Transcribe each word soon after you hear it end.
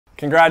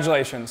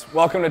Congratulations,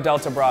 welcome to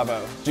Delta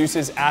Bravo,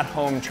 Deuce's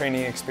at-home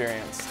training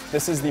experience.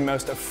 This is the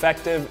most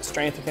effective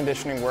strength and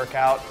conditioning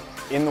workout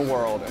in the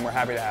world, and we're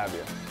happy to have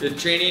you. The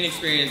training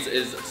experience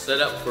is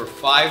set up for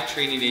 5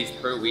 training days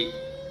per week,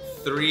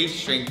 3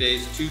 strength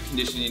days, 2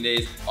 conditioning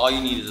days. All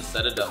you need is a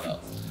set of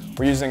dumbbells.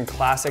 We're using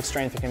classic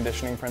strength and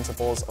conditioning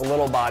principles, a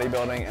little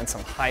bodybuilding, and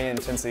some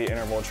high-intensity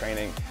interval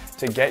training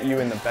to get you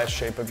in the best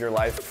shape of your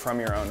life from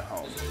your own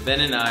home.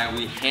 Ben and I,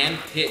 we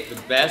hand-pick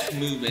the best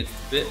movements,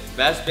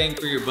 best bang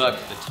for your buck,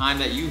 the time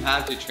that you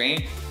have to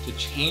train to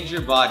change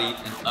your body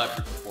and up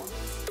your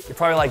performance. You're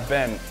probably like,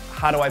 Ben,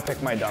 how do I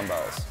pick my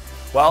dumbbells?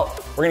 Well,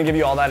 we're gonna give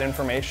you all that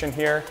information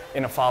here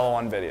in a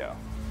follow-on video.